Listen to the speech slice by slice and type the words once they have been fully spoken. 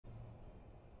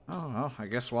Oh, well, I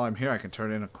guess while I'm here I can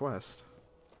turn in a quest.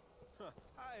 Hey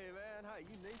man, hey,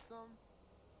 you need something?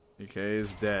 EK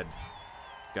is dead.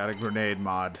 Got a grenade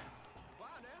mod. Why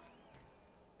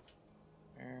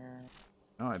now?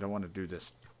 No, I don't want to do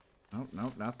this. Nope,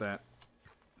 nope, not that.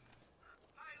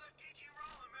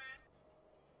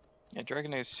 Yeah,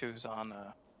 Dragon Age 2 is on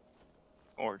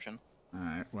Origin.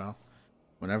 Alright, well,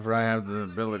 whenever I have the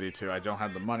ability to, I don't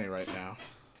have the money right now.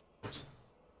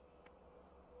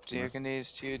 Dragon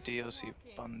Age 2 DLC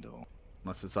bundle.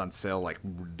 Unless it's on sale, like,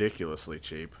 ridiculously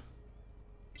cheap.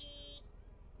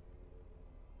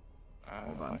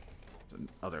 Hold on. There's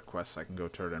other quests I can go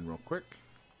turn in real quick.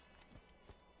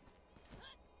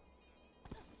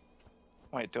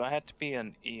 Wait, do I have to be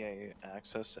an EA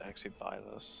Access to actually buy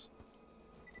this?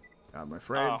 Got my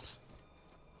frames. Oh.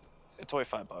 It's only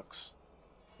 $5.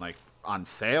 Like, on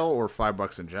sale or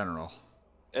 $5 in general?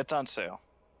 It's on sale.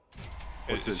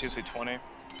 It's usually 20.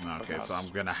 Okay, so I'm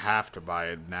gonna have to buy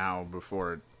it now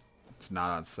before it's not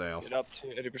on sale. Get up to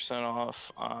 80%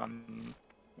 off on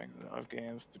of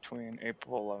games between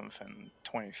April 11th and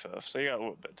 25th, so you got a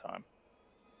little bit of time.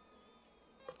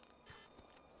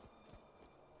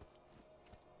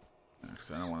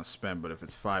 Because I don't want to spend, but if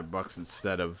it's $5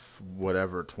 instead of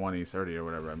whatever, 20, 30 or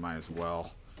whatever, I might as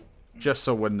well. Just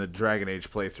so when the Dragon Age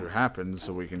playthrough happens,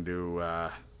 so we can do,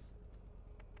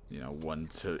 you know, one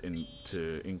to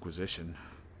Inquisition.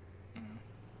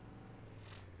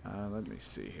 Let me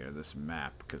see here, this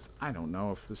map, because I don't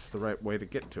know if this is the right way to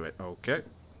get to it. Okay.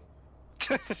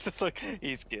 Look,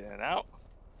 he's getting out.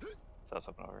 So what's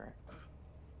up over here?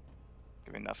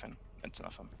 Give me nothing. It's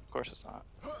nothing. Of course it's not.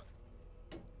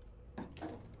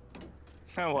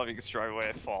 I love you can strike away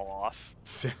and fall off.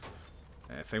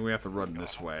 I think we have to run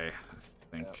this way.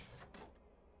 I think.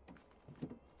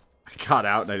 Yep. I got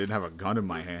out and I didn't have a gun in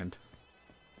my hand.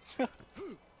 You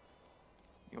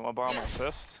want to borrow my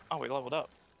fist? Oh, we leveled up.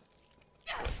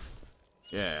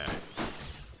 Yeah.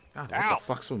 God, what the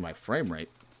fuck's with my frame rate?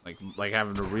 It's like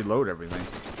having to reload everything.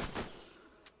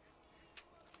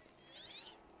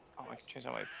 Oh, I can change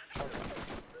out my shotgun.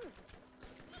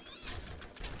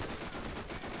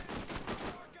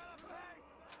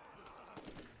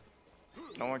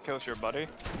 No one kills your buddy?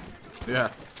 Yeah.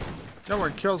 No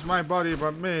one kills my buddy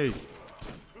but me. Is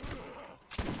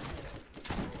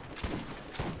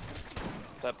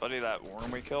that buddy that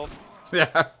worm we killed? Yeah.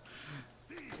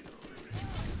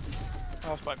 That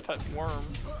was my pet worm.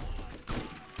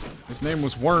 His name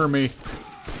was Wormy.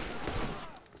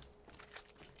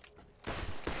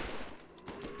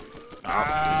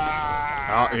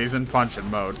 Oh, he's in punching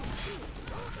mode.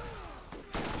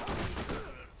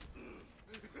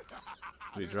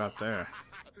 What did he drop there?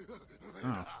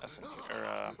 Oh.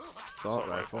 Assault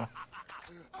rifle.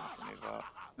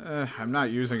 I'm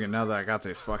not using it now that I got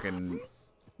this fucking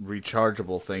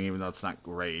rechargeable thing, even though it's not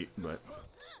great, but...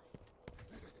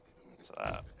 What's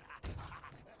that?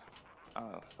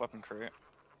 Weapon crate.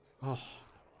 Oh.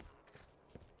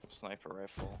 Sniper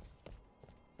rifle.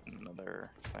 Another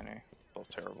thingy. Both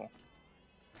terrible.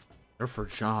 They're for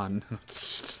John.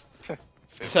 Just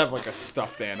have like a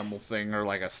stuffed animal thing or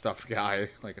like a stuffed guy,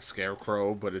 like a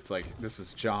scarecrow, but it's like, this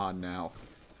is John now.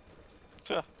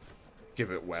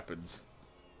 Give it weapons.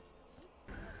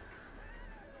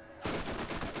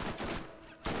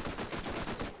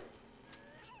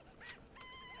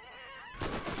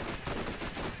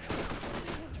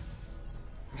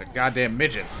 Bunch of goddamn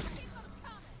midgets.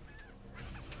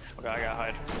 Okay, I gotta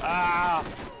hide. Ah!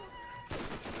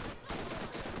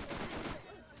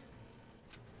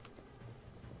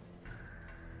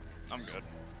 I'm good.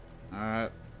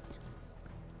 Alright.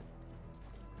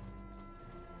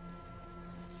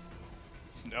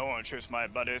 No one shoots my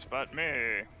buddies but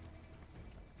me.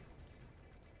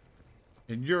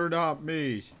 And you're not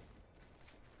me.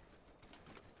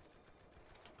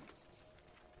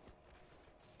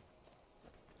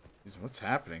 Jeez, what's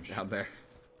happening down there?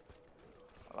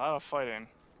 A lot of fighting.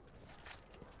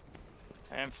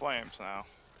 And flames now.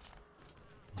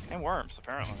 And worms,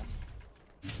 apparently.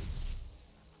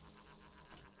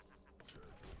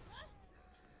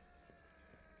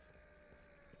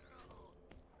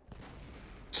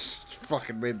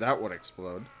 Fucking made that one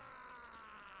explode.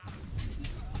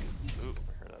 Ooh,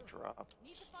 I heard that drop.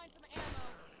 Need to find some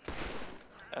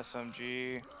ammo.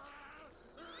 SMG.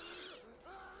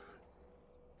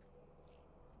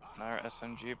 Another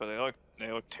SMG, but they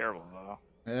look terrible though.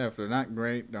 Yeah, if they're not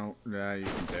great, don't. Yeah, you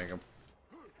can take them.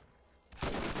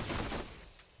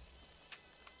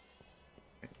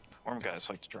 Worm guys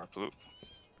like to drop loot.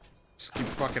 Just keep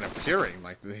fucking appearing,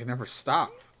 like they never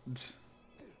stop.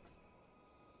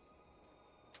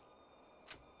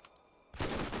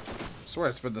 swear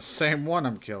it's been the same one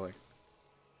I'm killing.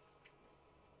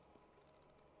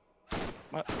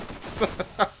 What?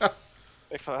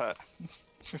 Fix that.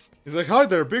 He's like, hi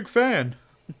there, big fan.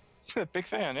 Big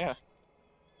fan, yeah.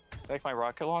 Like my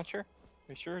rocket launcher?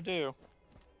 We sure do.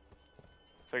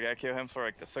 So I gotta kill him for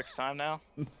like the 6th time now?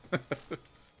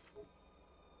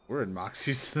 We're in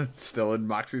Moxie's, still in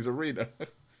Moxie's arena.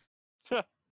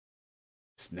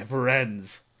 This never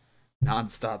ends.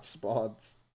 Non-stop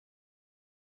spawns.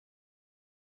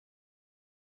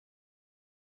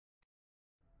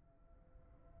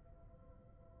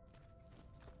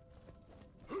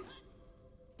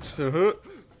 Boom,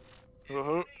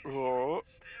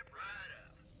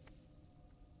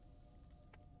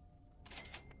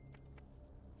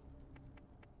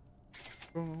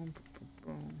 boom,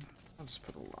 boom. I'll just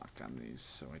put a lock on these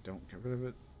so I don't get rid of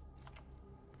it.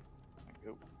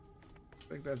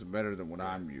 I think that's better than what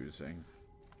I'm using.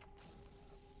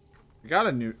 I got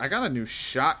a new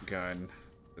shotgun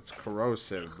that's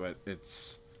corrosive, but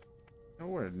it's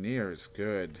nowhere near as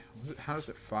good. How does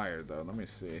it fire though? Let me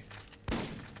see.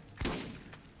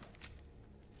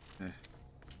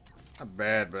 Not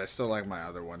bad, but I still like my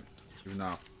other one. Even though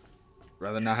I'd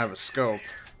rather not have a scope.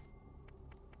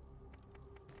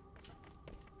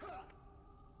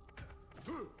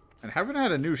 And haven't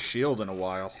had a new shield in a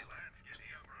while.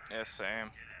 Yeah, same.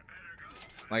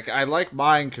 Like, I like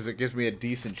mine because it gives me a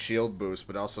decent shield boost,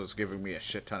 but also it's giving me a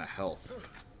shit ton of health.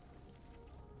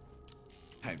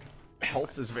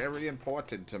 Health is very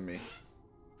important to me.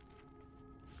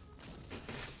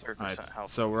 Alright,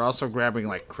 so we're also grabbing,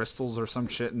 like, crystals or some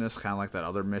shit in this, kind of like that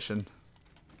other mission.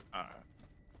 Alright.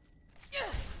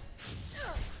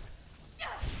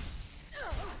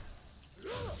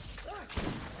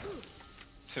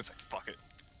 It's like, fuck it.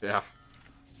 Yeah.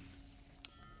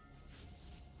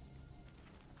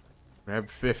 Grab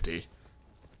 50.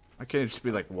 Why can't it just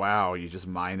be like, wow, you just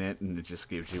mine it and it just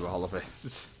gives you all of it?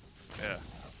 Yeah.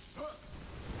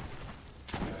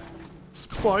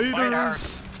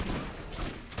 Spiders!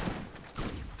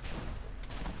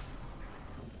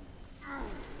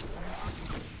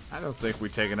 I don't think we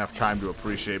take enough time to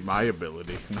appreciate my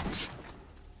ability.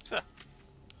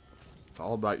 It's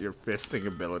all about your fisting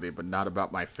ability, but not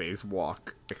about my phase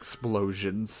walk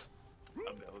explosions.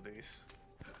 Abilities.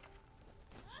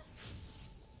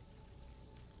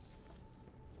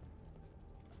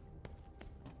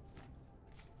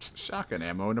 Shotgun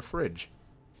ammo in a fridge.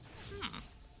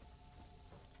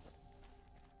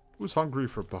 Who's hungry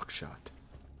for buckshot?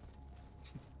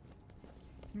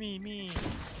 Me.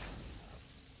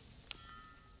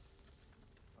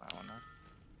 I don't know.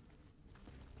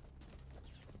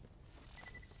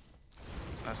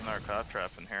 There's another cop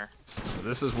trap in here. So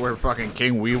this is where fucking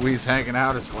King Wee Wee's hanging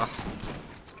out as well.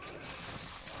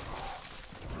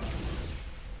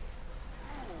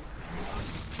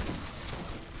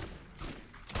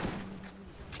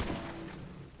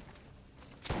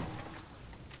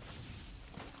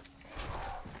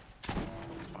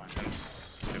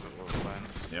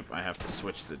 Yep, I have to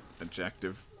switch the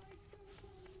objective.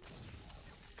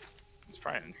 It's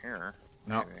probably in here.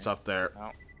 No, maybe. it's up there.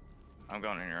 No. I'm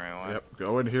going in here anyway. Yep,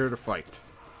 go in here to fight.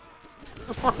 How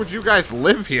the fuck would you guys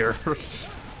live here?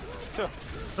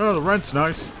 Oh, the rent's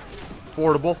nice.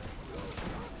 Affordable.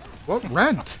 What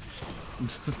rent?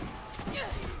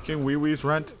 King Wee Wee's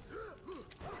rent?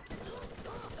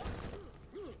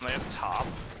 They have top.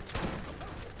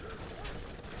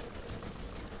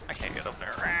 I can't get up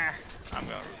there. I'm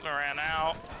going to run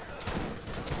out.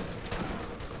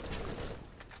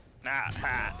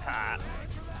 Ha.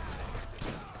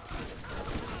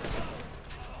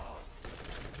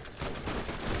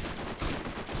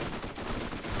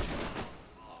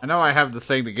 I know I have the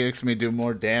thing that makes me do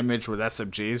more damage with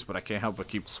SMGs, but I can't help but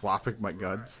keep swapping my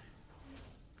guns.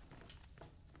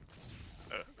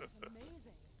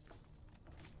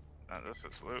 This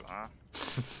is loot, huh?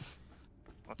 What's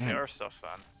the other stuff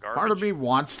then? Garbage? Part of me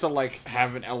wants to, like,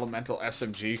 have an elemental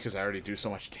SMG, because I already do so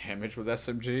much damage with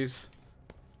SMGs.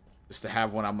 Just to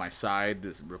have one on my side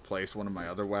to replace one of my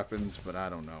other weapons, but I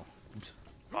don't know.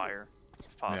 Fire. It's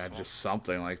possible. Yeah, just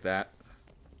something like that.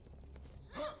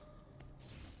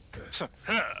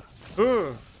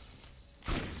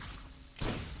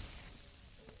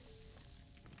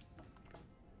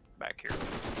 Back here.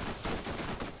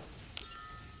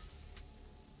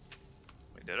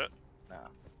 We did it? No.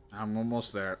 I'm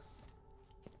almost there.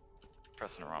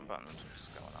 Pressing the wrong button. What's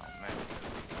going on, man?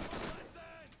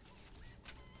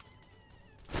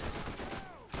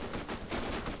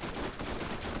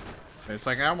 It's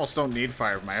like I almost don't need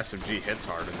fire if my SMG hits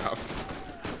hard enough.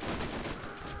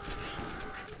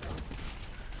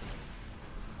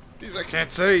 These I can't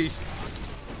see.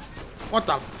 What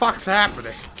the fuck's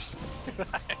happening?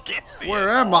 I can't see Where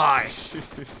it. am I?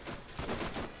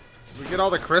 We get all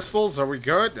the crystals? Are we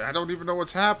good? I don't even know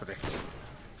what's happening.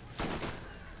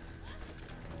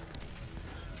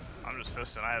 I'm just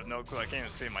fisting. I have no clue. I can't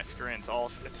even see my screen.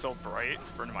 It's so bright.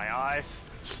 It's burning my eyes.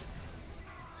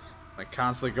 Like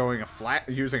constantly going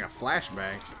using a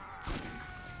flashbang.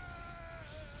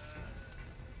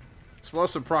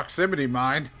 Explosive proximity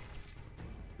mine.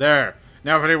 There.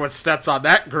 Now if anyone steps on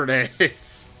that grenade.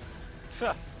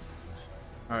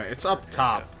 Alright, it's up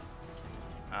top.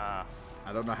 I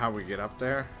don't know how we get up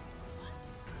there.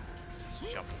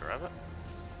 Just jump and grab it.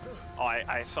 Oh,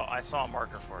 I saw a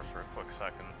marker for it for a quick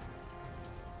second.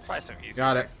 Probably some easy.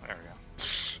 Got it. There we go.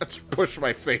 Just push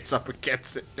my face up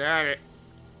against it. Got it.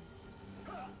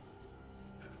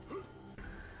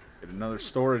 Get another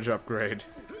storage upgrade.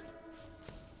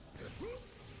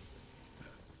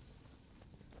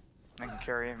 I can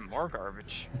carry even more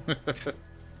garbage. You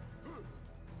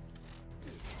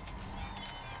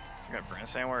gonna bring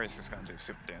us anywhere? He's just gonna do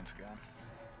super dance again.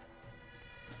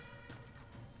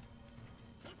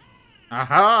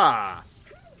 Aha!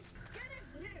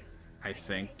 I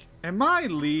think. Am I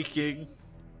leaking?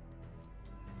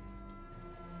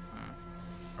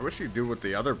 I wish he'd do with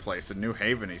the other place in New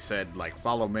Haven. He said, like,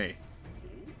 follow me.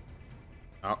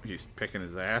 Oh, he's picking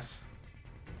his ass.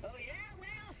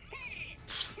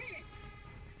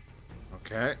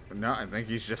 Okay. No, I think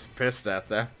he's just pissed at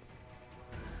them.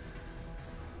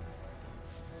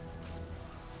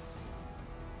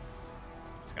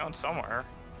 He's going somewhere.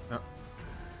 No.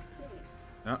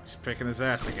 No, he's picking his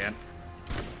ass again.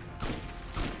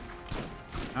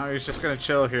 No, he's just gonna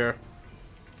chill here.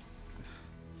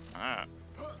 Alright.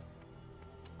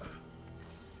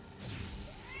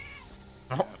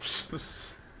 Oh.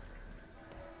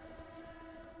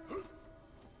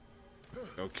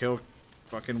 Go kill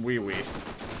fucking Wee Wee.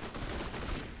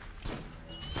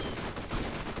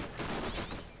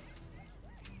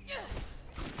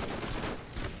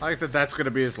 I like that that's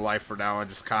gonna be his life for now on,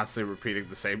 just constantly repeating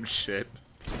the same shit.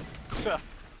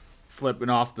 Flipping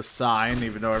off the sign,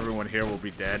 even though everyone here will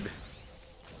be dead.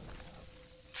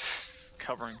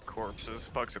 Covering corpses.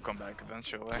 Bugs will come back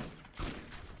eventually.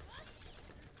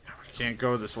 We can't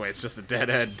go this way, it's just a dead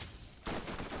end.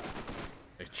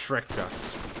 They tricked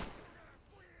us.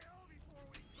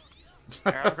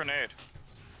 Air grenade.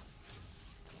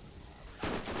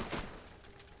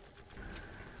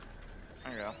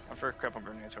 There you go. I threw a couple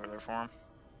grenades over there for him.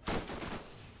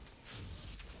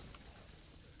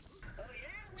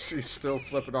 She's still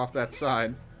flipping off that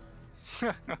sign.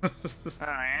 I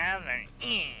am an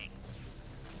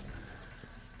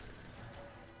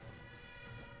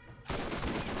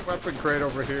Weapon crate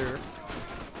over here.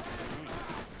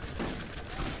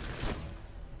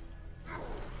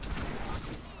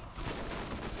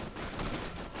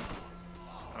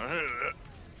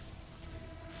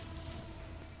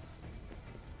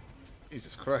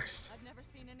 Jesus Christ. I've never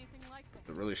seen anything like this.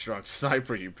 A really strong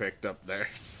sniper you picked up there.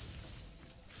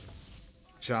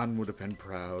 John would have been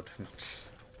proud.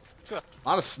 A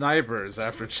lot of snipers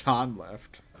after John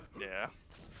left. Yeah.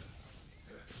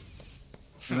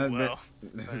 And then Well.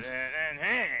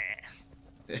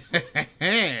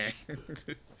 Every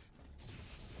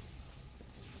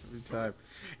time.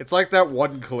 It's like that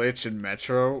one glitch in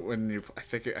Metro when you, I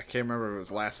can't remember if it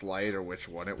was Last Light or which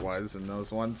one it was in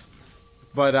those ones.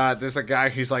 But there's a guy,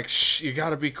 he's like, shh, you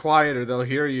gotta be quiet or they'll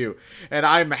hear you. And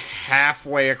I'm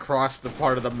halfway across the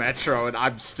part of the Metro and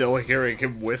I'm still hearing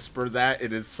him whisper that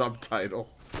in his subtitle.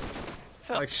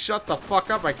 Like, shut the fuck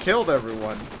up, I killed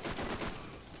everyone.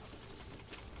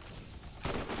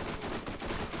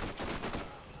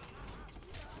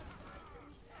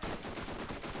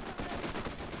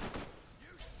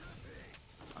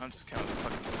 I'm just counting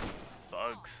fucking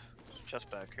bugs. There's just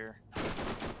back here.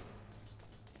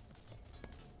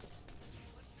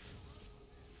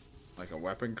 Like a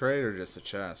weapon crate or just a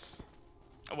chest?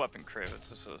 A weapon crate. It's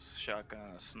just a shotgun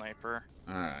and a sniper.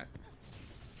 Alright.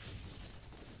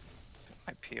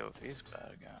 My POV's bad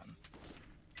again.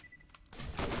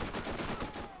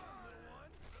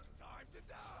 Time to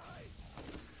die.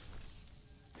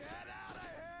 Get out of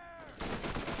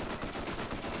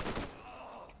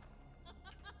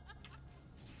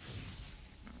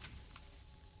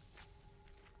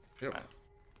here. Ew.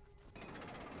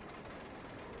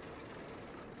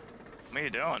 What are you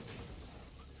doing?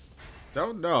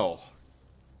 Don't know.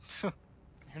 You're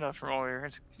not from over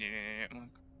here.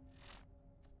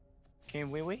 Can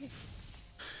we?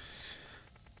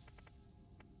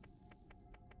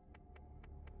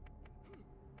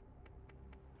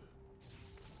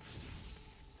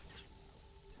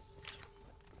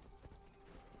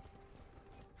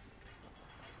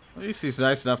 At least he's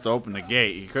nice enough to open the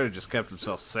gate. He could have just kept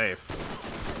himself safe.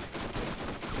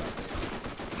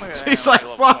 He's like,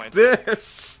 fuck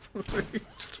this! He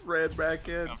just ran back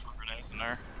in.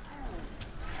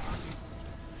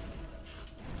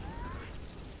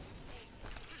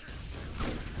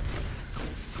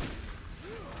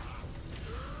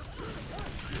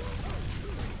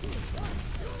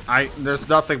 There's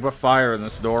nothing but fire in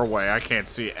this doorway. I can't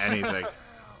see anything.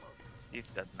 He's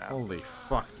dead now. Holy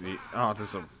fuck. Oh,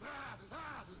 there's a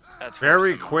That's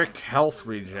very quick health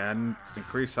regen.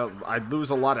 Increase health. I'd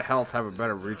lose a lot of health, have a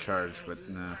better recharge, but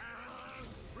nah.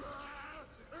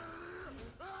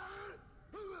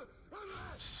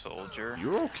 Soldier.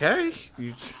 You okay?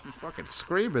 You fucking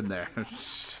screaming there.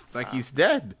 It's like he's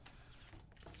dead.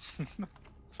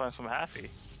 That's why I'm happy.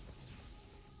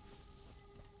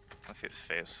 Let's see his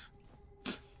face.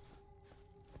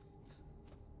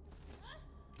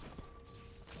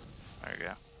 There you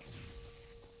go.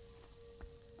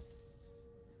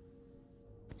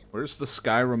 Where's the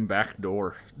Skyrim back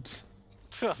door?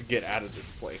 Get out of this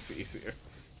place easier.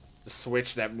 The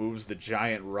switch that moves the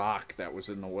giant rock that was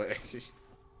in the way.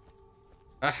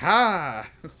 Aha!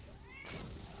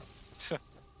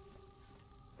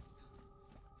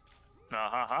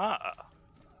 Aha!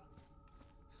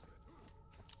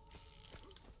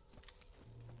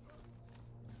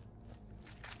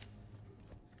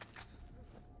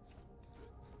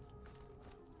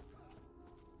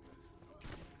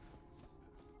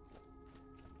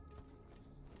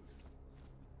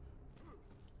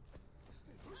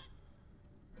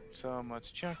 So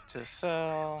much junk to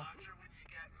sell.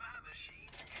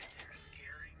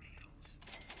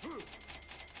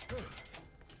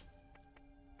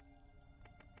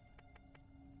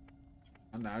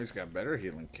 And now he's got better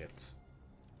healing kits.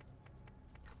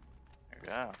 There you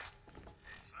go.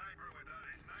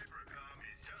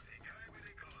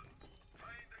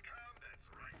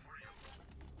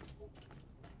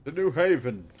 The New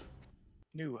Haven.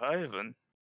 New Haven.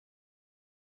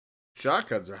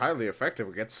 Shotguns are highly effective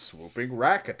against swooping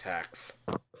rack attacks.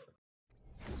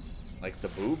 Like the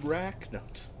boob rack? No.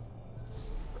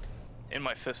 In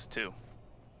my fist too.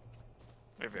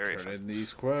 They're very Turn effective. in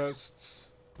these quests.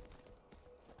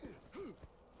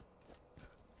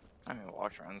 I haven't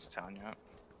walked around this town yet.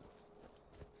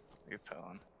 You're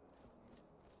pelling.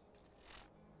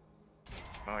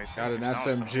 Oh, you Got an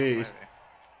SMG.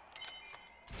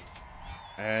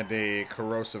 And a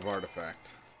corrosive artifact.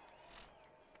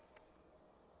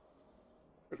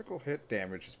 Critical hit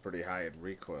damage is pretty high and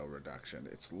recoil reduction.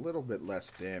 It's a little bit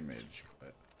less damage,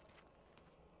 but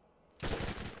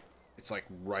it's like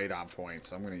right on point,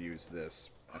 so I'm going to use this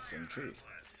SMG.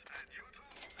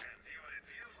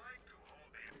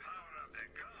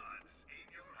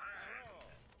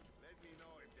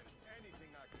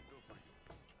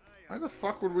 Why the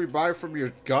fuck would we buy from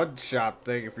your gun shop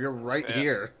thing if you're right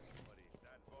here?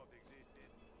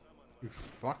 You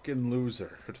fucking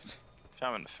loser. Shot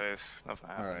him in the face. Nothing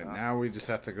happened. Alright, now we just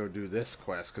have to go do this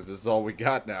quest, because this is all we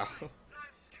got now.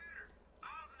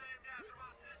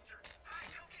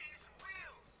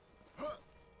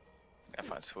 Gotta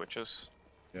find switches.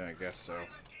 Yeah, I guess so.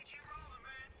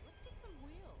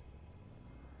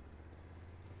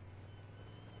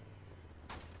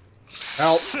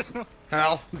 Help!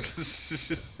 Help!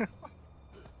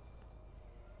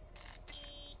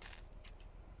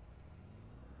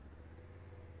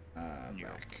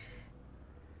 Back.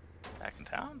 Back in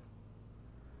town?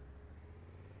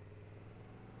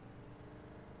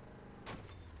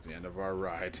 It's the end of our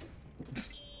ride.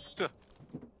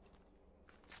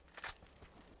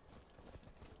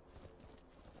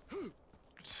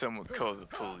 Someone call the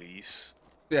police.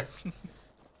 Yeah.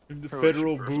 The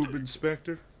federal boob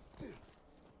inspector.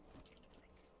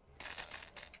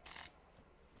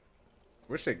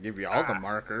 Wish they'd give you all the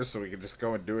markers so we could just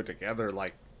go and do it together,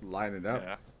 like, line it up.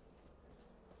 Yeah.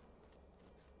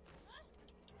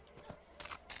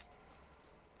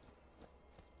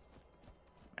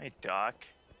 Hey, Doc.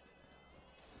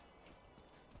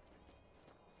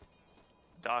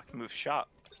 Doc, move shop.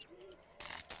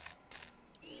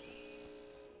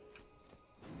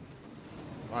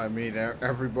 I mean,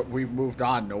 everybody, we moved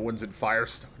on. No one's in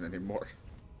Firestone anymore.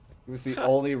 He was the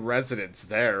only residence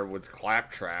there with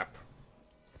Claptrap.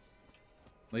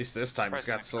 At least this time he's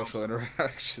got social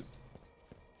interaction.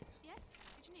 Yes?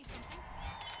 Did you need something?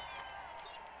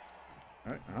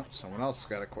 Alright, oh, someone else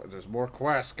got a quest. There's more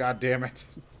quests, god damn it.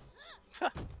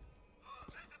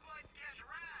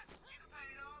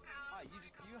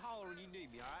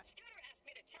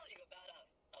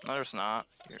 No, there's not.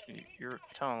 You're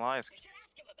telling lies.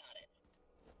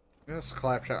 Yes,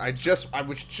 Claptrap. I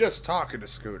was just talking to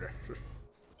Scooter.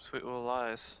 Sweet little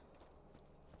lies.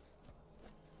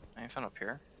 Anything up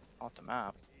here? Off the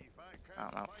map. I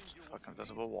don't know. Just a fucking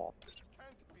visible wall.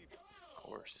 Of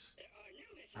course.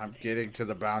 I'm getting to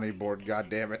the bounty board,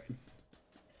 goddammit.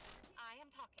 I am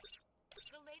talking.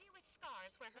 The lady with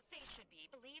scars where her face should be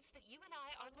believes that you and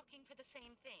I are looking for the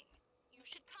same thing. You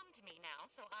should come to me now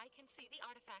so I can see the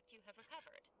artifact you have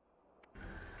recovered.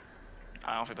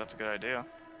 I don't think that's a good idea.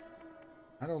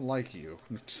 I don't like you.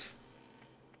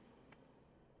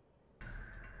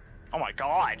 Oh my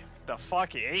god! The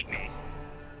fuck, he ate me!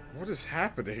 What is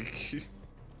happening?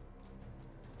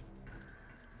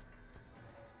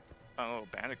 A little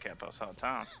bandit camp outside of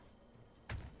town.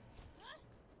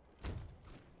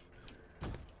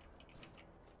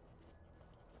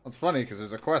 It's funny because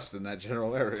there's a quest in that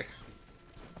general area.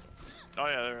 Oh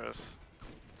yeah, there is.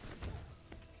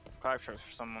 Five for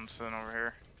someone sitting over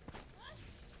here.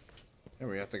 Yeah,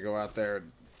 we have to go out there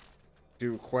and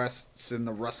do quests in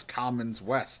the Rust Commons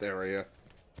West area.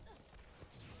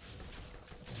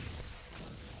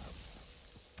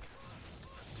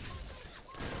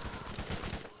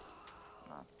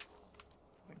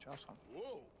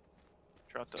 Whoa.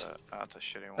 Drop the. That's a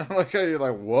shitty one. I like how you're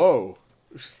like, whoa.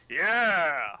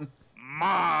 Yeah!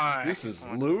 Mine! This is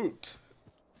loot.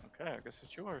 Okay, I guess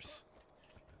it's yours.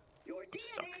 Your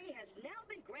stuck. DNA has now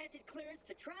been granted clearance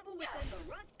to travel within the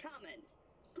Rust Commons.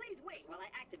 Please wait while I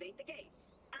activate the gate.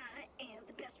 I am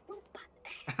the best robot.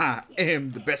 I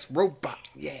am the best robot.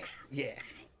 Yeah, yeah.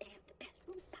 I am the best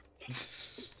robot.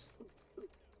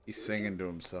 He's singing to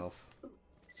himself.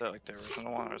 Is that like the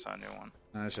original one or is that a new one?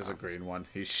 No, it's just a green one.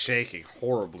 He's shaking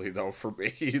horribly, though, for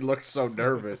me. He looks so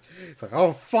nervous. It's like,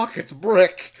 oh, fuck, it's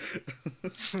Brick.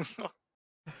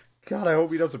 God, I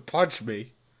hope he doesn't punch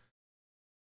me.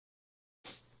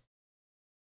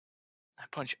 I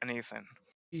punch anything.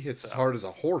 He hits as hard as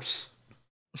a horse.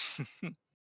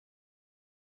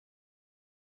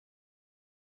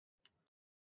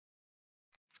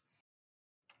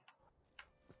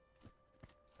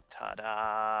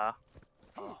 Ta-da!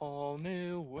 A whole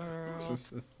new world.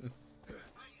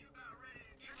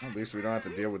 At least we don't have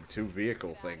to deal with two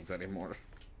vehicle things anymore.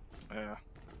 Yeah.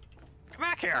 Come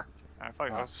back here! I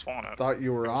thought I was swan it. Thought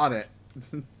you were on it.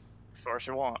 As far as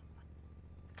you want.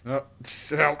 Oh,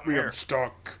 help me, Here. I'm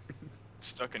stuck.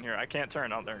 Stuck in here. I can't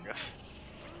turn. Oh, there it goes.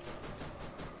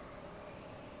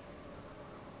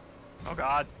 Oh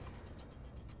god.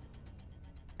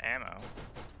 Ammo.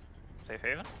 Safe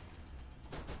haven?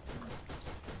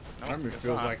 No, Part of me guess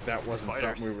feels not. like that wasn't Spiders.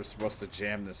 something we were supposed to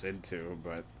jam this into,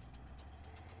 but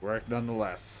worked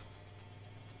nonetheless.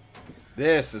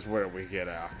 This is where we get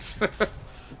out.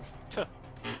 Tuh.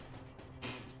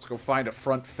 Let's go find a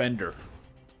front fender.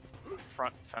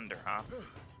 Front fender, huh?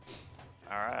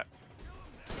 Alright.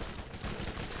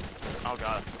 Oh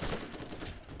god.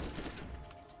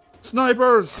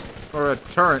 Snipers! Or a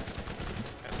turret.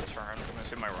 It's a turn. I'm gonna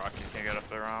see my rock. You can't get up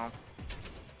there on.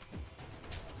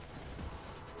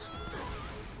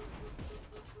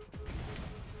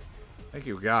 I think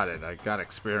you got it. I got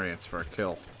experience for a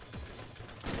kill.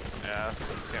 Yeah, I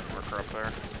see a marker up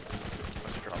there.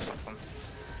 Let's drop something.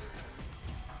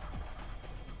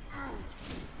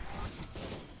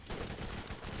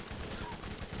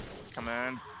 Come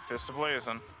in, fist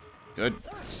ablazing. Good.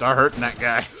 Start hurting that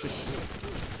guy.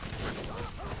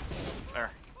 There.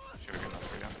 Should be good enough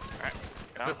for you.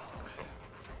 Alright,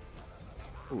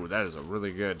 go. Ooh, that is a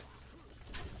really good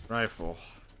rifle.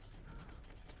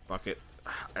 Bucket.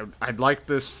 I'd like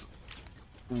this,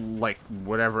 like,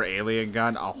 whatever alien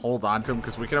gun. I'll hold on to him,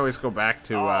 because we can always go back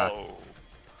to, I'll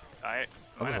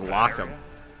just lock him.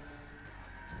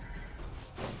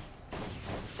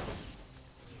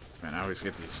 Man, I always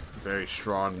get these very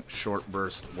strong, short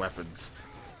burst weapons.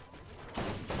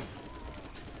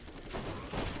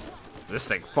 This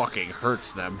thing fucking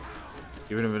hurts them.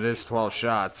 Even if it is 12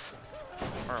 shots.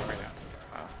 Where are we at?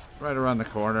 Right around the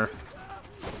corner.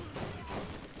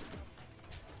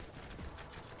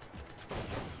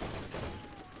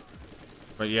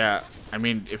 But yeah, I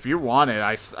mean, if you want it,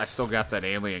 I still got that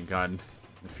alien gun.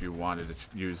 If you wanted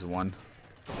to use one.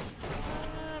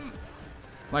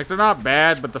 Like, they're not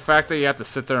bad, but the fact that you have to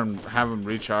sit there and have them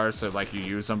recharge, so like you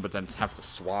use them, but then have to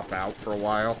swap out for a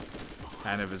while,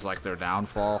 kind of is like their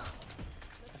downfall.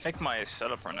 I think my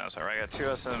setup right now is alright.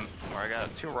 I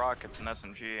got two rockets, an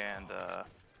SMG, and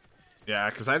Yeah,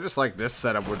 because I just like this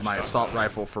setup with my assault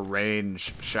rifle for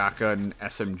range, shotgun,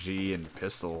 SMG, and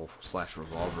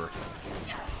pistol/revolver.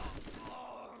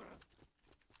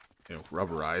 You know,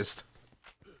 rubberized.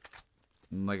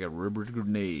 Like a rubber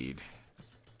grenade.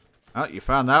 Oh, you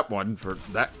found that one for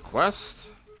that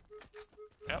quest?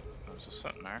 yep, it was just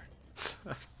sitting there.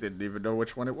 Didn't even know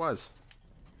which one it was.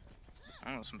 I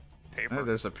don't know, some Paper.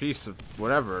 There's a piece of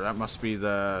whatever. That must be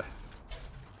the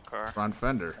Car. front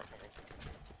fender.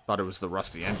 Thought it was the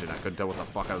rusty engine. I couldn't tell what the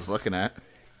fuck I was looking at.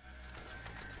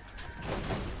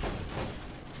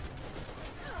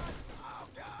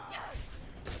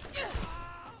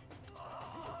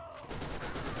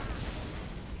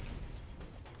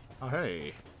 Oh,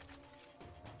 hey.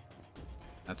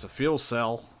 That's a fuel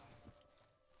cell.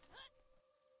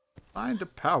 Find a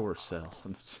power cell.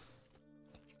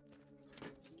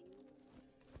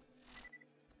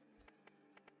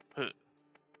 Oh,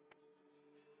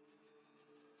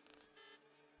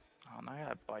 now I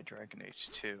gotta buy Dragon Age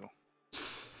 2.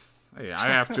 Hey, I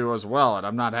have to as well, and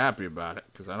I'm not happy about it,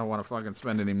 because I don't want to fucking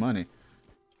spend any money.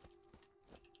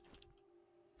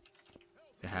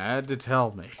 You had to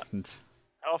tell me.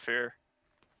 Health here.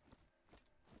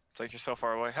 It's like you're so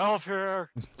far away. Health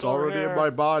here! It's already in my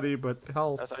body, but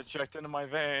health. As I checked into my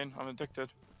vein, I'm addicted.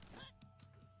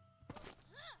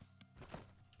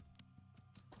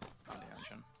 On the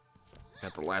engine.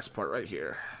 Got the last part right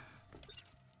here.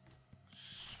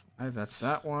 Alright, that's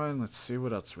that one. Let's see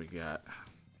what else we got.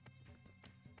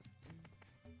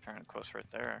 Turning close right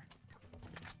there.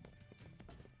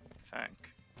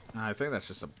 I think that's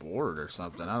just a board or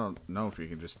something. I don't know if you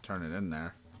can just turn it in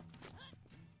there.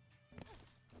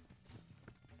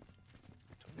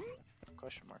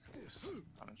 Question mark for this.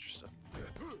 I'm interested.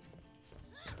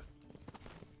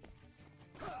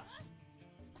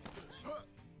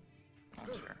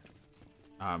 Not sure.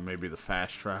 Maybe the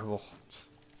fast travel.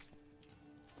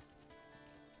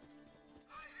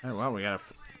 Hey, well, we gotta.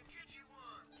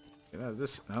 Get out of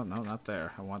this. No, no, not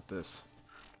there. I want this.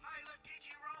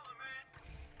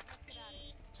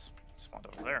 Spawned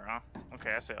over there, huh?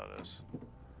 Okay, I see how it is.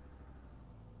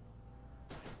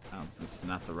 Oh, this is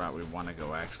not the route we want to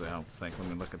go, actually, I don't think. Let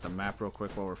me look at the map real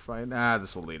quick while we're fighting. Ah,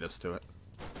 this will lead us to it.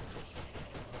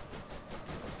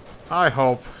 I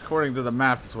hope. According to the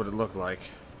map, that's what it looked like.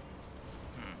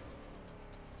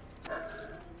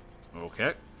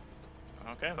 Okay.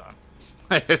 Okay, then.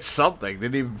 It's something.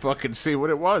 Didn't even fucking see what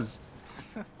it was.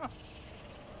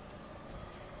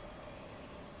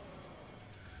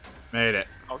 Made it.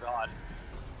 Oh, God.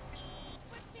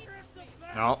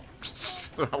 No.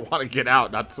 I want to get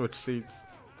out, not switch seats.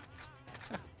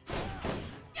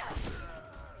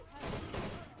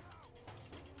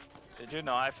 Did you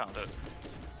know I found it?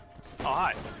 Oh,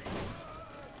 hi.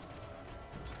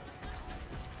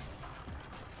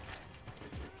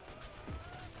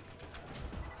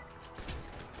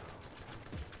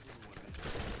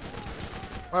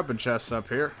 Weapon chests up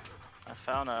here. I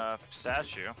found a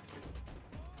statue.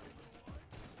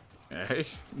 Hey.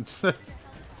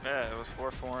 Yeah, it was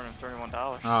 $431.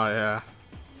 Oh, yeah.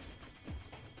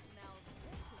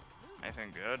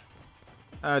 Anything good?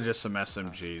 Just some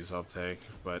SMGs I'll take,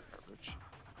 but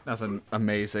nothing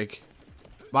amazing.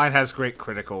 Mine has great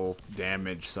critical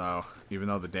damage, so even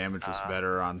though the damage was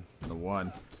better on the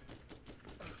one.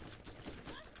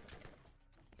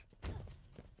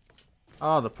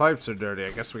 Oh, the pipes are dirty.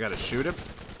 I guess we gotta shoot him?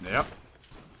 Yep.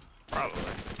 Probably.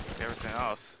 Everything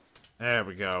else. There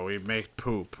we go. We make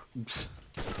poop.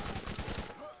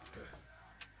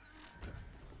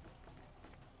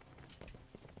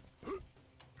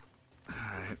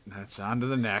 Alright, that's on to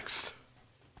the next.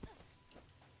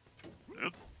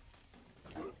 Oop.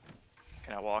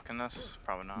 Can I walk in this?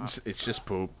 Probably not. It's just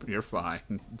poop. You're fine.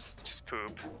 It's just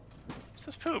poop. It's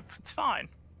just poop. It's fine.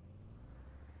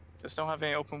 Just don't have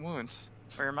any open wounds.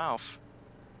 Or your mouth.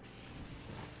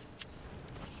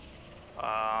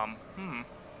 Wow,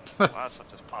 that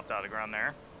stuff just popped out of the ground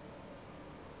there.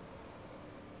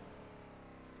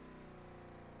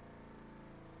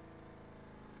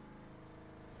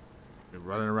 You're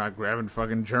running around grabbing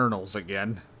fucking journals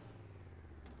again.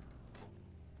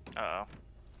 Uh-oh.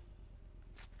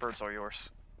 Birds are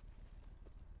yours.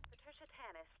 Patricia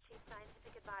Tanis, Chief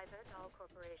Scientific Advisor, Dahl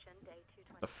Corporation, Day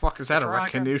 220. The fuck is that, a Dragon.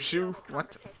 Recognition? What?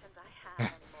 Conversations I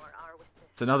have anymore are with this.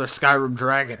 It's another Skyrim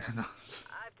dragon. I've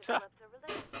developed a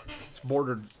relationship. It's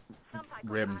bordered Some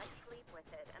cycles rim. I sleep with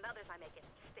it, and others I make it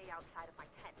stay outside of my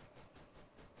tent.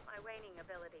 My waning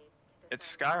ability to It's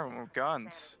discern Skyrim with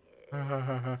guns.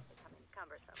 insanity is becoming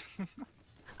cumbersome.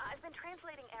 I've been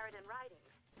translating Eridan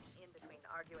writings in between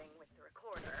arguing with the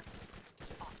recorder.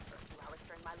 Off for a few hours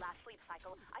during my last sleep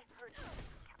cycle, I heard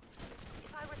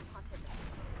if I were to pontificate,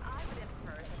 I would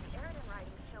infer that the Eridan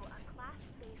writings show a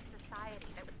class-based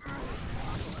society that was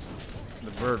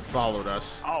The bird followed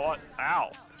us. Oh, what?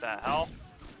 Ow. What the hell?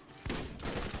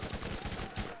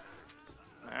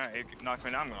 Alright, you knocked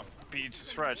me down. I'm gonna beat you to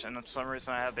stretch, and for some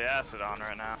reason I have the acid on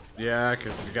right now. Yeah,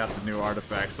 because you got the new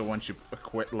artifact, so once you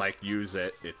use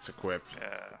it, it's equipped. Yeah.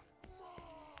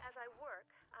 As I work,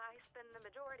 I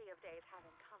majority of days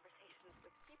having conversations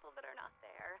with people that are not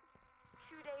there.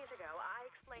 2 days ago, I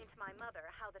explained to my mother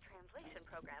how the translation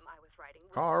program I was writing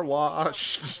would Car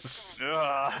wash.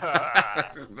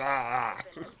 I've been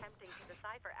attempting to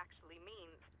decipher actually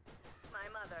means. My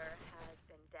mother has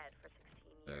been dead for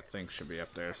 16 years. That thing should be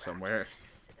up there somewhere.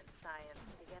 Interested in science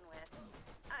to begin with.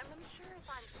 I'm unsure if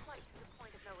I'm quite to the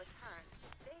point of no return.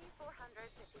 Day 450.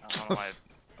 I don't know why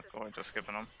I'm going to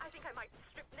skipping them. I think I might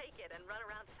strip naked and run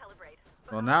around to celebrate.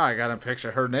 Well, now I gotta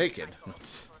picture her naked.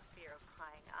 Fear of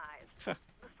prying eyes.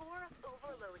 Before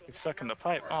overloading He's sucking the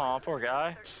pipe. Aw, poor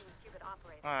guy.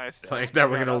 Nice. It's like that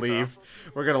we're gonna leave.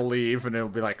 We're gonna leave, and it'll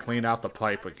be like clean out the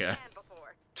pipe again.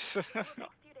 Few days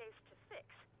to fix,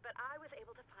 but I was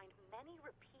able to find many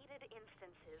repeated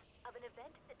instances of an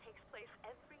event that takes place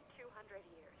every 200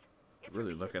 years.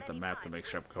 Really look at the map to make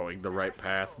sure I'm going the right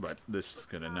path, but this is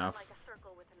good enough. Like a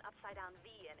circle with an upside-down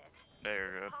V in it.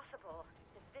 There you go. It's possible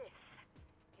that this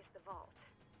is the vault,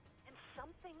 and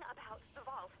something about the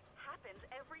vault happens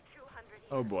every 200 years.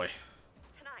 Oh boy.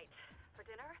 Tonight, for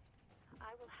dinner,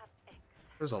 I will have eggs.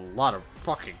 There's a lot of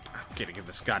fucking... I'm getting in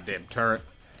this goddamn turret.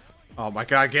 Oh my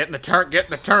god, get in the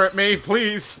turret, me,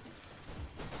 please!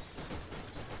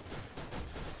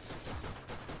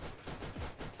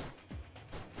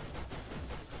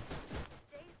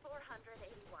 Day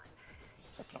 481.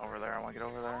 Something over there. I want to get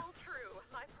over there. All true.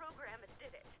 My program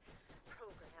did it.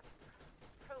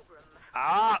 Program.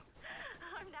 Ah!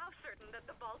 I'm now certain that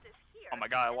the vault is here. Oh my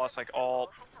god, I lost like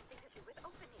all. Has something to do with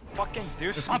opening. Fucking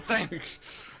do something!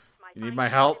 You need my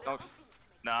help? Oh.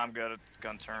 Nah, I'm good. It's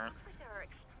gun turret. Looks like there are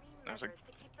extreme There's a measures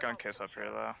to keep the gun vault case up secure,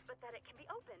 here though. but that it can be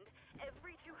opened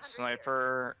every 200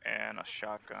 Sniper and a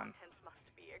shotgun. Contents must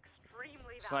be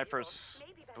extremely Sniper's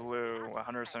valuable. Maybe that blue, is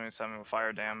 177 with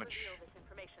fire damage, reveal this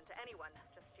information to anyone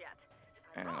just yet.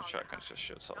 If I'm and the wrong, shotgun's just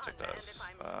shit, so I'll take that and as if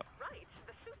I'm right,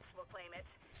 the suits will claim it.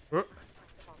 Oh, Find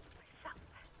the vault myself.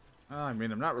 I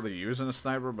mean, I'm not really using a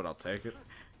sniper, but I'll take it.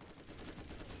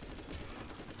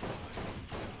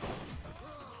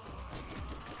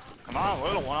 Come on,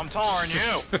 little one, I'm taller than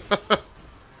you!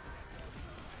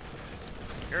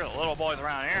 You're the little boys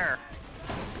around here.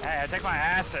 Hey, I take my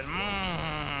acid.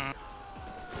 Mmm.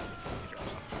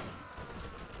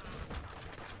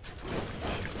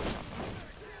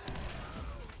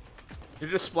 You're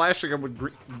just splashing them with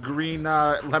green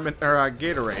lemon or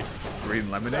Gatorade.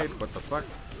 Green lemonade? What the fuck?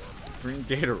 Green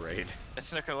Gatorade.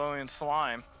 It's Nickelodeon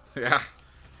slime. Yeah.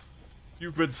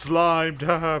 You've been slimed.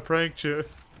 Haha, pranked you.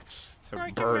 It's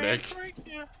burning.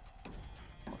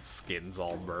 Skin's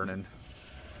all burning.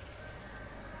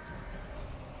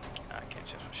 I can't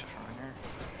change my shit from in here.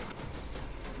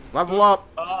 Level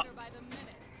up. By the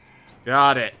minute.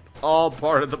 Got it. All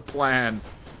part of the plan.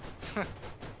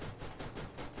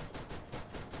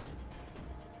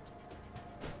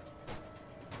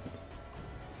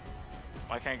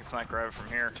 Why can't I not grab it from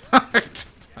here?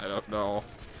 I don't know.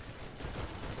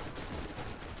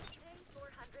 Day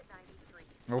 493.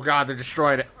 Oh god, they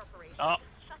destroyed it. Corporation Oh.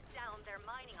 shut down their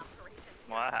mining operation.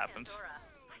 Well, that happens. Pandora.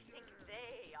 I think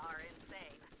they are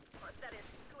insane. Or that is,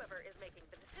 whoever is making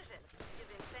the decision is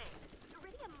insane.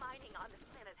 Iridium mining on this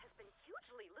planet has been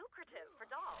hugely lucrative for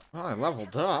Dahl. Well, I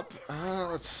leveled up.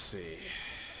 Let's see.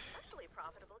 Especially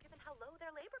profitable given how low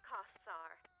their labor costs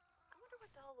are. I wonder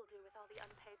what Dahl will do with all the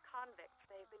unpaid convicts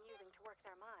they've been using to work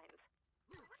their mines.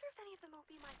 I wonder if any of them will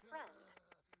be my friend.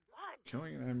 What?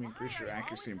 Killing an enemy increase your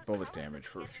accuracy and bullet damage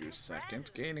for a few seconds.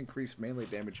 Gain increased melee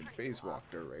damage and phase walk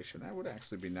duration. That would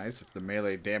actually be nice if the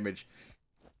melee damage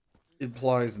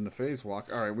implies in the phase walk.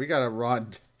 Alright, we gotta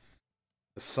run to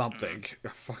something. A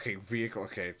fucking vehicle.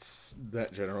 Okay, it's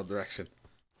that general direction.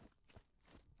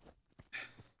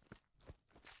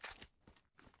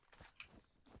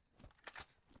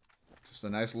 Just a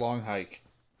nice long hike.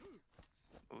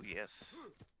 Oh, yes.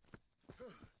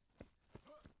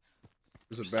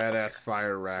 There's a badass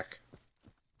fire rack.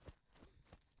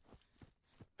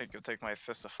 Think you'll take my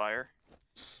fist of fire?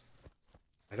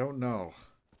 I don't know.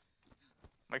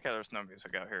 Like how there's no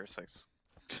music out here. It's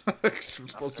like We're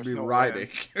supposed to there's be no riding.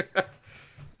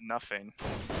 nothing.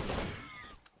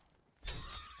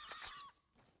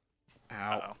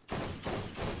 Ow. Uh-oh.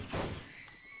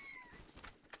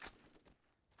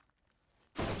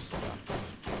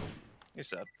 He's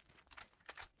dead.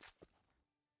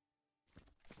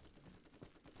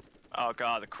 Oh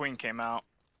god, the queen came out.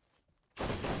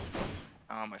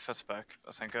 Oh, my fist back.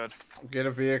 That's ain't good. Get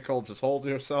a vehicle, just hold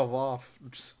yourself off.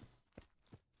 Just...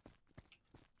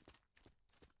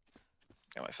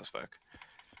 Got my fist back.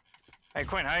 Hey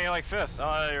queen, how do you like fist?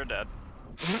 Oh, you're dead.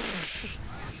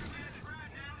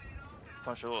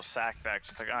 Punch your little sack back.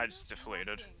 She's like, I just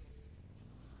deflated.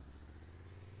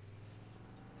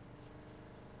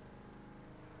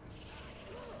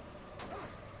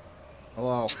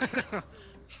 Hello.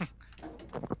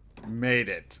 Made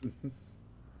it.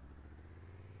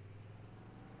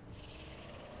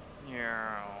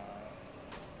 Yeah.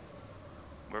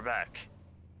 We're back.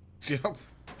 Yep.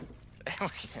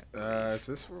 Is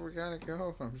this where we gotta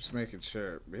go? I'm just making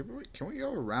sure. Maybe can we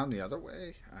go around the other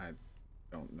way? I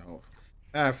don't know.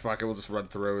 Ah, fuck it. We'll just run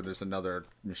through. There's another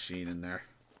machine in there.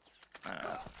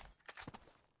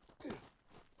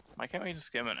 Why can't we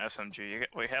just give him an SMG?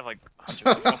 We have like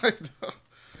 100 of them.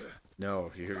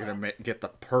 No, you're gonna get the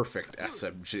perfect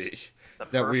SMG The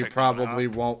that we perfect probably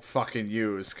one, won't fucking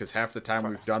use, because half the time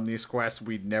we've done these quests,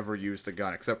 we'd never use the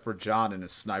gun, except for John and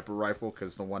his sniper rifle,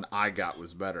 because the one I got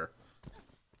was better.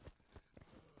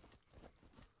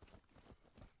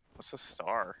 What's a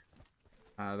star?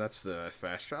 That's the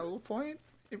fast travel point?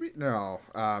 Maybe? No,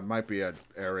 might be an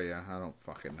area. I don't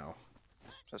fucking know.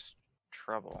 Just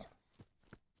trouble.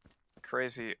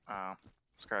 Crazy,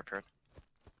 scrapyard.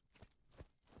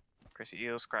 Crazy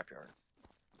eel scrapyard.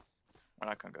 We're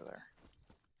not gonna go there.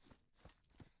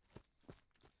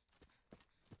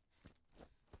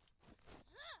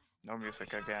 No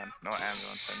music again. No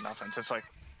ambulance and nothing. Just like,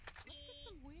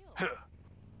 Let's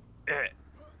get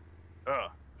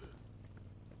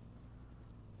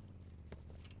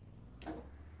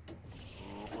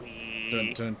some wheels.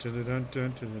 Dun, dun, dun, dun, dun,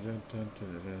 dun, dun, dun,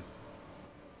 dun, dun.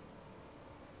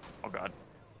 Oh god.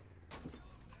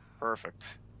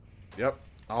 Perfect. Yep.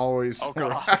 Always. Oh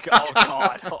god. Oh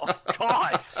god. Oh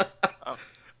god.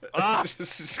 Ah.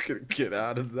 Just gonna get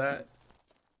out of that.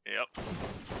 Yep.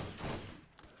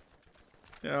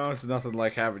 You know, it's nothing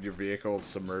like having your vehicle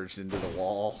submerged into the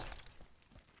wall.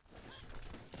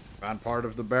 Found part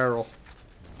of the barrel.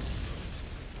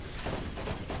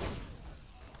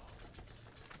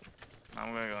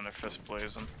 I'm gonna go in there fist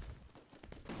blazing.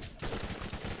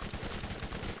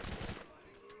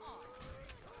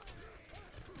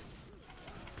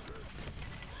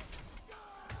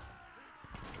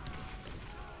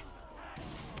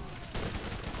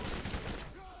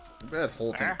 I bet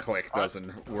hold and click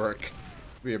doesn't work.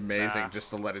 It'd be amazing Nah. just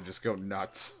to let it just go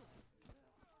nuts.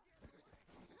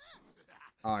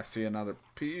 Oh, I see another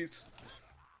piece.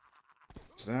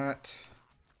 That.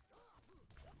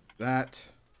 That.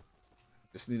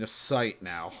 Just need a sight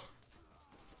now.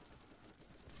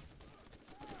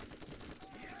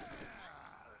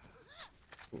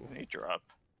 Need drop.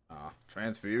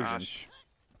 Transfusion. Gosh.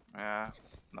 Yeah,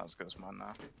 not as good as mine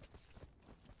now.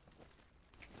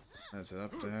 Is it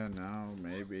up there? No,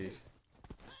 maybe.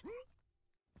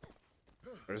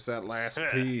 Where's that last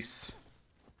piece?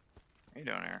 What are you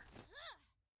doing here?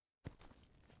 I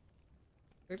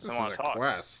think this Someone is a talk.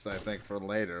 quest, I think, for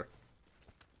later.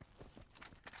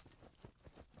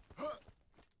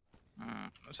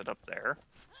 Is it up there?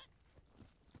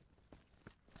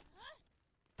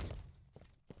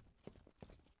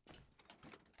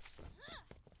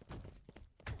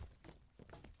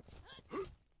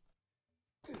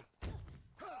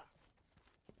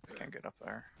 Can't get up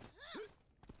there.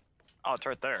 Oh, it's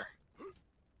right there.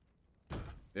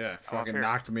 Yeah, it fucking here.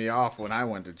 knocked me off when I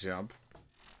went to jump.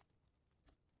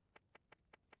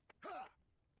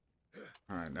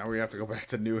 Alright, now we have to go back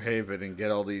to New Haven and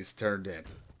get all these turned in.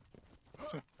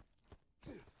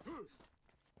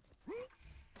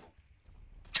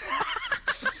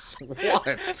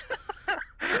 What?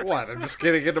 What? I'm just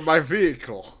getting into my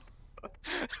vehicle.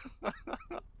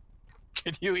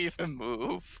 Can you even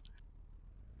move?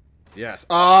 Yes.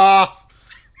 So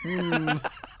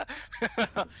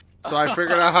I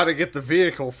figured out how to get the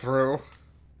vehicle through.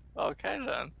 Okay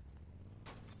then.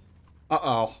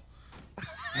 Uh-oh.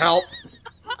 Help.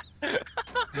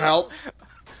 Help.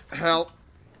 Help.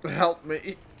 Help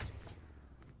me.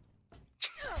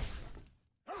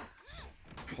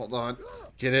 Hold on.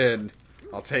 Get in.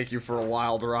 I'll take you for a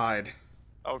wild ride.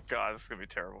 Oh god, this is gonna be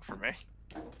terrible for me.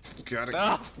 Gotta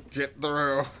No! get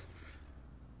through.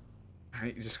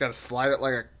 You just gotta slide it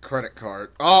like a credit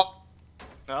card. Oh!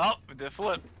 Oh, we did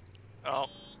flip. Oh.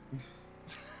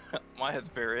 My head's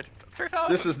buried.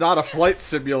 3,000. This is not a flight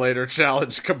simulator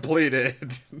challenge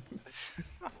completed.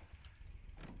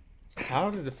 How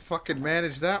did it fucking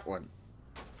manage that one?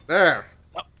 There.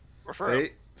 Oh, we're through.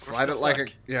 See? Slide it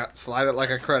like slide it like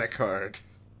a credit card.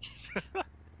 The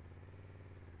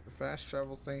fast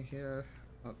travel thing here.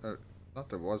 Thought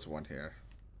there was one here.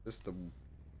 Just to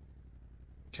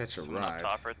catch a Someone ride. up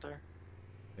top right there.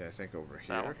 Yeah, I think over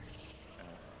That here. one?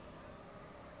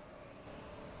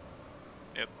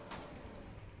 Yep.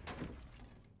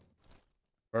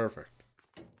 Perfect.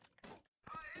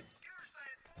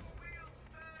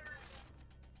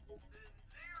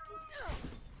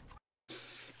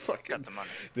 Got the money.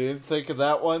 They didn't think of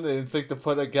that one. They didn't think to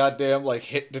put a goddamn like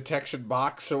hit detection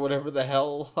box or whatever the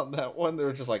hell on that one. They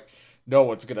were just like, no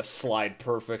one's gonna slide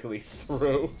perfectly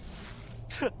through.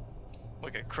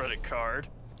 Like a credit card.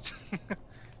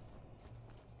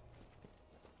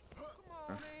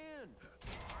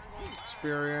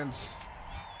 Experience.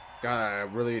 Got a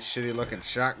really shitty looking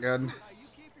shotgun.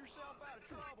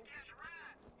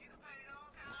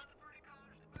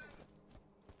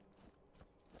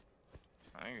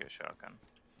 I didn't get a shotgun.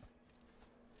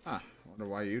 Huh. Wonder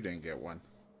why you didn't get one.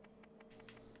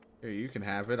 Here, you can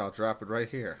have it. I'll drop it right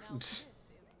here. Now this is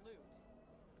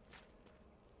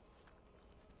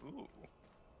loot. Ooh.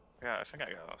 Yeah, I think I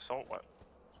got an assault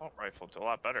rifle. It's a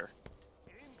lot better.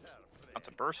 Not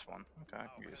the burst one. Okay,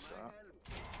 I can use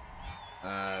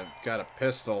that. Got a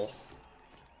pistol.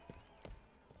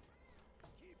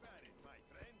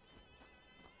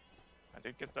 I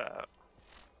did get that.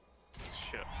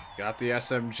 Shit. Got the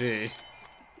SMG.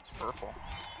 It's purple.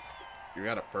 You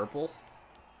got a purple?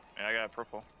 Yeah, I got a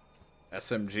purple.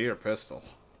 SMG or pistol?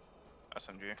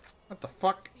 SMG. What the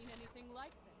fuck? Seen anything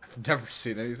like this? I've never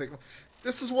seen anything.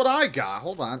 This is what I got.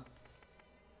 Hold on.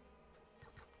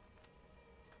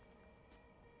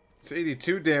 It's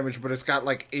 82 damage, but it's got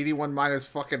like 81 minus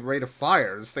fucking rate of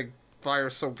fire. This thing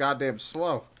fires so goddamn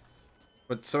slow.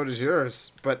 But so does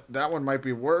yours. But that one might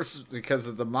be worse because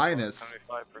of the minus.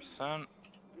 75%.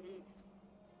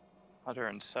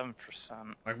 107%.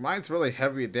 Like mine's really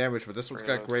heavy damage, but this one's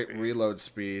got Reload great speed. reload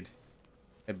speed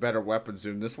and better weapon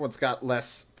zoom. This one's got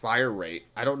less fire rate.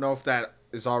 I don't know if that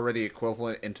is already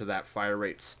equivalent into that fire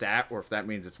rate stat or if that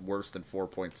means it's worse than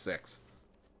 4.6.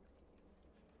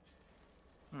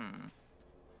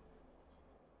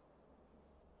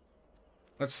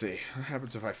 Let's see. What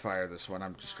happens if I fire this one?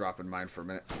 I'm just dropping mine for a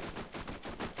minute.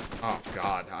 Oh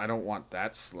god, I don't want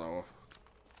that slow.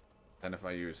 And if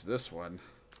I use this one...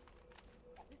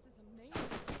 This is amazing.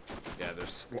 Yeah, they're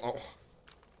slow.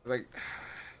 Like...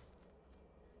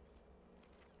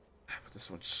 But this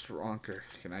one's stronger.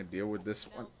 Can I deal with this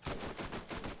one?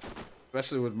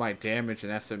 Especially with my damage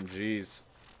and SMGs.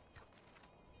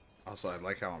 Also, I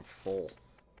like how I'm full.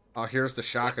 Oh, here's the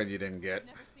shotgun you didn't get.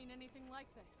 Never seen anything like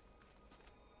this.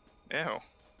 Ew. I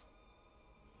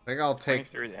think I'll take...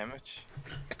 23 damage.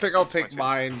 I think I'll take 22.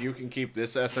 mine. You can keep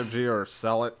this SMG or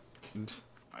sell it. Uh,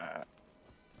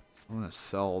 I'm gonna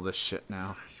sell all this shit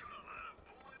now.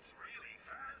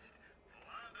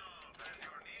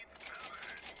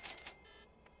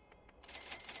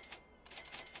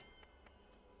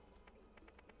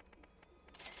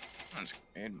 That's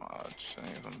grenade mods.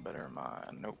 Any of them better than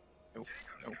mine? Nope. Nope.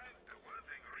 Nope.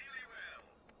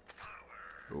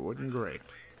 It wasn't great.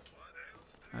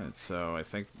 Alright, so I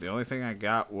think the only thing I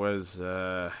got was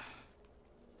one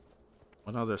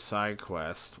other side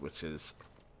quest, which is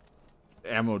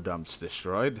ammo dumps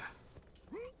destroyed.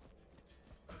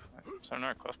 Is there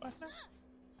another quest back there?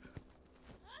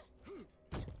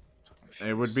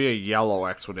 It would be a yellow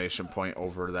exclamation point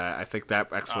over that. I think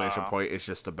that exclamation Oh. point is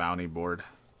just a bounty board.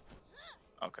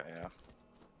 Okay, yeah.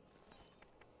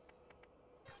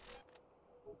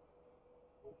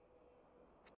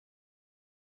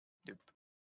 Doop.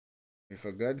 If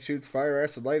a gun shoots fire,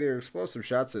 acid, light, or explosive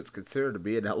shots, it's considered to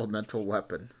be an elemental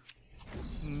weapon.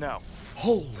 No.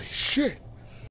 Holy shit!